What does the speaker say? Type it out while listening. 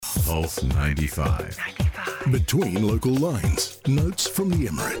Pulse 95. Between local lines. Notes from the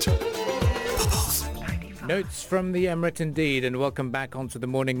Emirate. Notes from the Emirate indeed, and welcome back onto the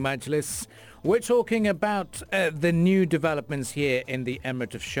Morning Majlis. We're talking about the new developments here in the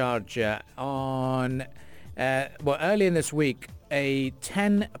Emirate of Sharjah on, early in this week, a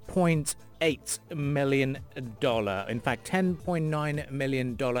 $10.8 million, in fact $10.9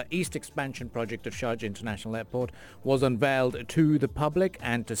 million East Expansion project of Sharjah International Airport was unveiled to the public.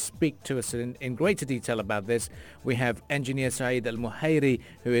 And to speak to us in greater detail about this, we have engineer Saeed Al-Muhairi,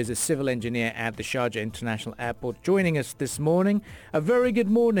 who is a civil engineer at the Sharjah International Airport, joining us this morning. A very good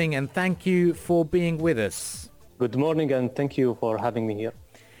morning and thank you for being with us. Good morning and thank you for having me here.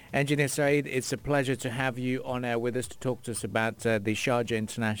 Engineer Saeed, it's a pleasure to have you on air with us to talk to us about the Sharjah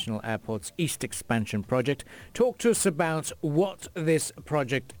International Airport's East Expansion project. Talk to us about what this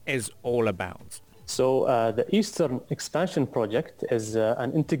project is all about. So the Eastern Expansion project is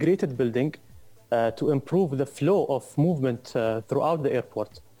an integrated building to improve the flow of movement throughout the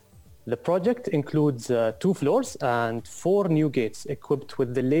airport. The project includes 2 floors and 4 new gates equipped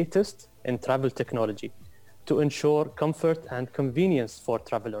with the latest in travel technology to ensure comfort and convenience for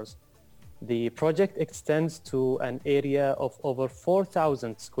travelers. The project extends to an area of over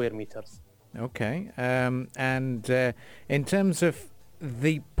 4,000 square meters. Okay, and in terms of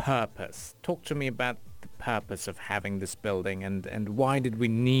the purpose, talk to me about the purpose of having this building and why did we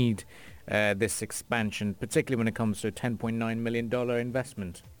need this expansion, particularly when it comes to a $10.9 million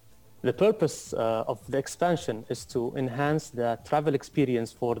investment? The purpose of the expansion is to enhance the travel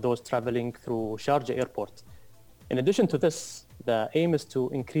experience for those traveling through Sharjah Airport. In addition to this, the aim is to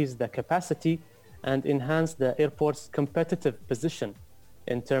increase the capacity and enhance the airport's competitive position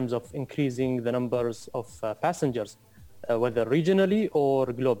in terms of increasing the numbers of passengers, whether regionally or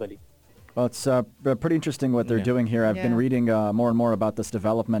globally. Well, it's pretty interesting what they're doing here. I've been reading more and more about this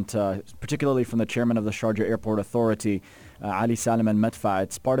development, particularly from the chairman of the Sharjah Airport Authority, Ali Salim Al-Madfa.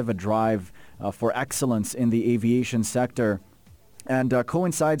 It's part of a drive for excellence in the aviation sector, and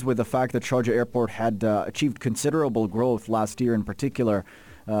coincides with the fact that Sharjah Airport had achieved considerable growth last year in particular,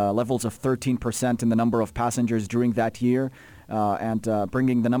 levels of 13% in the number of passengers during that year, and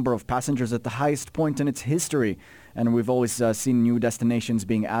bringing the number of passengers at the highest point in its history. And we've always seen new destinations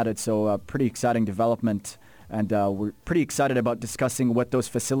being added, so pretty exciting development. And we're pretty excited about discussing what those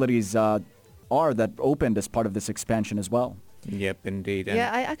facilities are that opened as part of this expansion as well. Yep, indeed.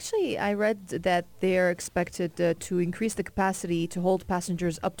 Yeah, I read that they're expected to increase the capacity to hold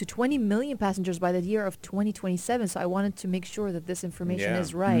passengers up to 20 million passengers by the year of 2027. So I wanted to make sure that this information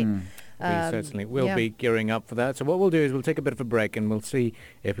is right. We certainly will be gearing up for that. So what we'll do is we'll take a bit of a break and we'll see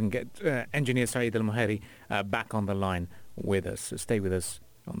if we can get engineer Saeed Al-Muhairi back on the line with us. So stay with us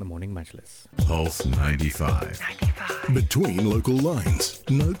on the Morning Majlis. Pulse 95. Between local lines.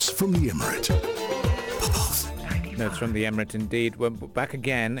 Notes from the Emirate. Notes from the Emirate indeed. We're back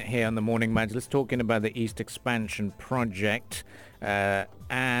again here on the Morning Majlis talking about the East Expansion project,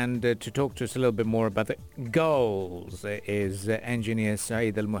 and to talk to us a little bit more about the goals is engineer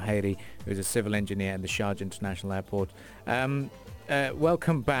Saeed Al-Muhairi, who's a civil engineer at the Sharjah International Airport.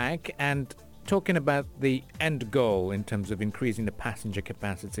 Welcome back, and talking about the end goal in terms of increasing the passenger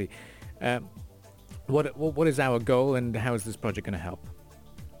capacity. What is our goal and how is this project going to help?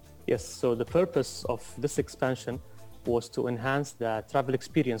 Yes, so the purpose of this expansion was to enhance the travel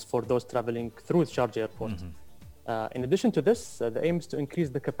experience for those traveling through Sharjah Airport. In addition to this, the aim is to increase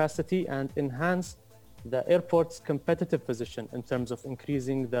the capacity and enhance the airport's competitive position in terms of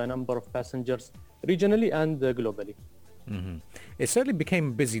increasing the number of passengers regionally and globally. It certainly became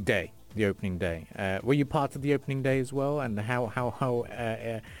a busy day, the opening day. Were you part of the opening day as well? And how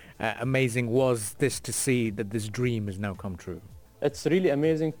amazing was this to see that this dream has now come true? It's really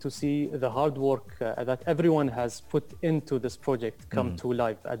amazing to see the hard work that everyone has put into this project come to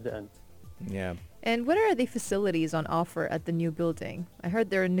life at the end. Yeah. And what are the facilities on offer at the new building? I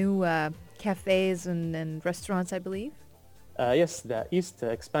heard there are new cafes and restaurants, I believe. Yes, the East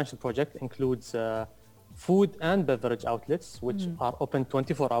Expansion project includes food and beverage outlets, which are open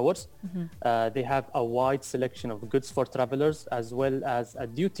 24 hours. They have a wide selection of goods for travelers, as well as a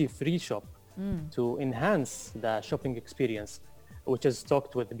duty-free shop to enhance the shopping experience, which is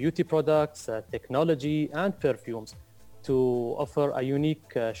stocked with beauty products, technology, and perfumes to offer a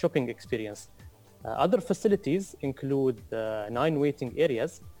unique shopping experience. Other facilities include 9 waiting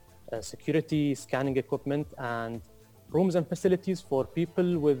areas, security, scanning equipment, and rooms and facilities for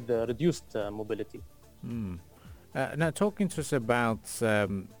people with reduced mobility. Now, talking to us about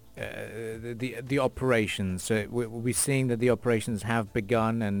the operations? We're seeing that the operations have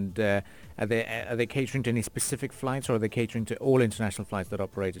begun, and are they catering to any specific flights, or are they catering to all international flights that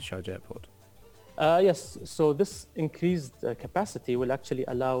operate at Sharjah Airport? Yes, so this increased capacity will actually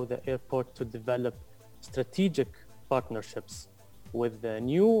allow the airport to develop strategic partnerships with the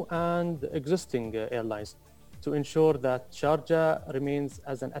new and existing airlines to ensure that Sharjah remains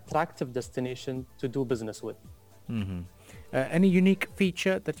as an attractive destination to do business with. Mm-hmm. Any unique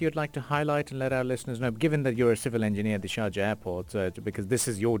feature that you'd like to highlight and let our listeners know, given that you're a civil engineer at the Sharjah Airport, because this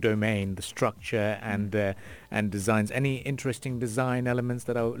is your domain, the structure and designs. Any interesting design elements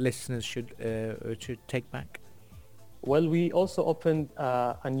that our listeners should take back? Well, we also opened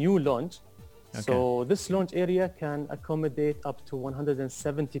a new lounge. Okay. So this lounge area can accommodate up to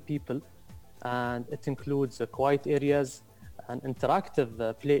 170 people, and it includes quiet areas, an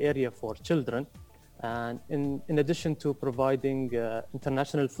interactive play area for children, and in addition to providing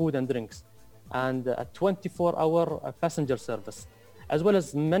international food and drinks, and a 24-hour passenger service, as well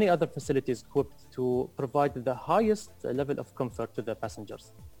as many other facilities equipped to provide the highest level of comfort to the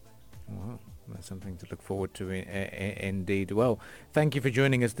passengers. Wow, that's something to look forward to indeed. Well, thank you for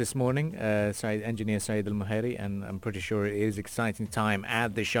joining us this morning, Engineer Saeed Al-Muhairi, and I'm pretty sure it is exciting time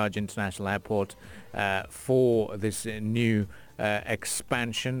at the Sharjah International Airport for this new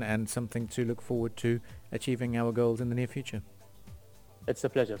expansion, and something to look forward to achieving our goals in the near future. It's a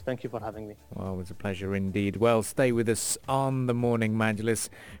pleasure. Thank you for having me. Well, it's a pleasure indeed. Well, stay with us on the Morning Majlis.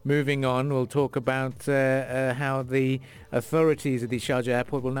 Moving on, we'll talk about how the authorities at the Sharjah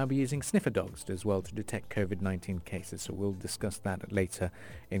Airport will now be using sniffer dogs as well to detect COVID-19 cases. So we'll discuss that later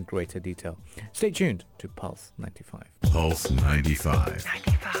in greater detail. Stay tuned to Pulse 95. Pulse 95.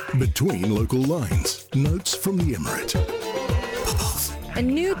 Between local lines. Notes from the Emirate. A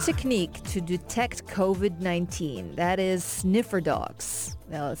new technique to detect COVID-19, that is sniffer dogs.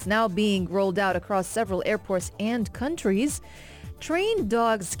 Now, it's now being rolled out across several airports and countries. Trained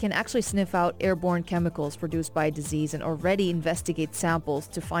dogs can actually sniff out airborne chemicals produced by disease and already investigate samples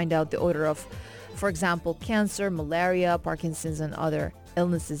to find out the odor of, for example, cancer, malaria, Parkinson's, and other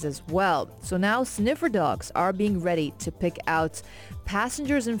illnesses as well. So now sniffer dogs are being ready to pick out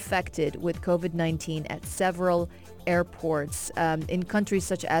passengers infected with COVID-19 at several airports in countries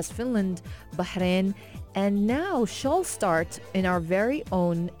such as Finland, Bahrain, and now shall start in our very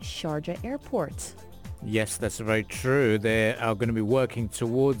own Sharjah Airport. Yes, that's very true. They are going to be working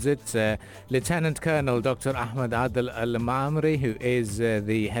towards it. Lieutenant Colonel Dr. Ahmed Adel Al-Ma'amri, who is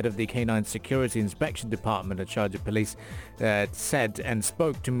the head of the Canine Security Inspection Department at Sharjah Police, said and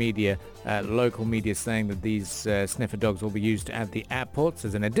spoke to media, local media, saying that these sniffer dogs will be used at the airports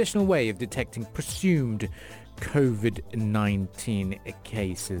as an additional way of detecting presumed COVID-19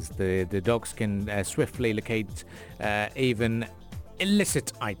 cases. The dogs can swiftly locate even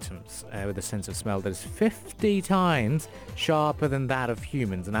illicit items with a sense of smell that is 50 times sharper than that of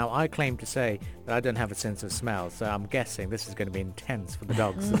humans. Now, I claim to say that I don't have a sense of smell, so I'm guessing this is going to be intense for the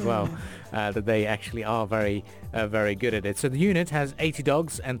dogs as well, that they actually are very, very good at it. So the unit has 80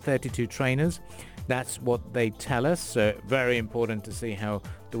 dogs and 32 trainers. That's what they tell us. So very important to see how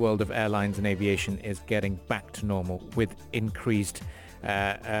the world of airlines and aviation is getting back to normal with increased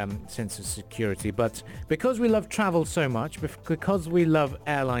sense of security. But because we love travel so much, because we love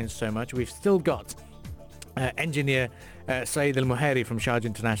airlines so much, we've still got engineer Saeed Al-Muhairi from Sharjah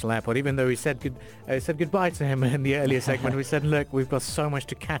International Airport. Even though we said goodbye to him in the earlier segment, we said, look, we've got so much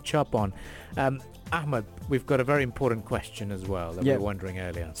to catch up on. Ahmed, we've got a very important question as well that we were wondering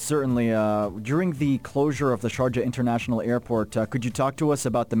earlier. Certainly. During the closure of the Sharjah International Airport, could you talk to us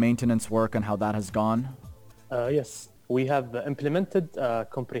about the maintenance work and how that has gone? Yes, we have implemented a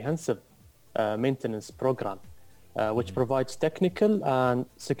comprehensive maintenance program, which provides technical and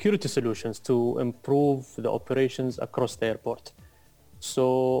security solutions to improve the operations across the airport.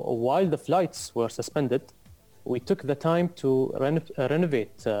 So while the flights were suspended, we took the time to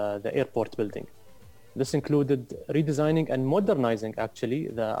renovate the airport building. This included redesigning and modernizing, actually,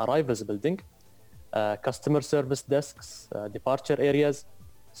 the arrivals building, customer service desks, departure areas,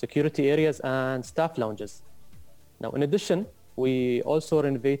 security areas, and staff lounges. Now, in addition, we also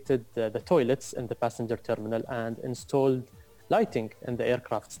renovated the toilets in the passenger terminal and installed lighting in the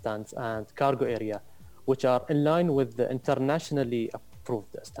aircraft stands and cargo area, which are in line with the internationally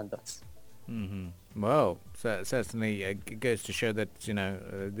approved standards. Mm-hmm. Well, so certainly it goes to show that,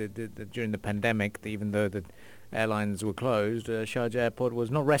 during the pandemic, even though the airlines were closed, Sharjah Airport was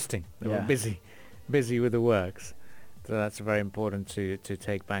not resting. They were busy with the works. So that's very important to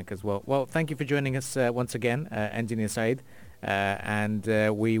take back as well. Well, thank you for joining us once again, Engineer Saeed. and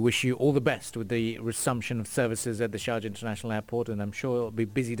we wish you all the best with the resumption of services at the Sharjah International Airport, and I'm sure it'll be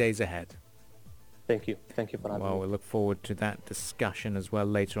busy days ahead. Thank you. Thank you for having me. Well, we'll look forward to that discussion as well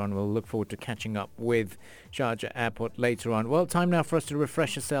later on. We'll look forward to catching up with Sharjah Airport later on. Well, time now for us to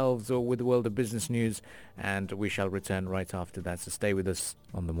refresh ourselves with the world of business news, and we shall return right after that. So stay with us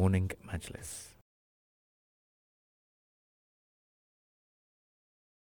on the Morning Majlis.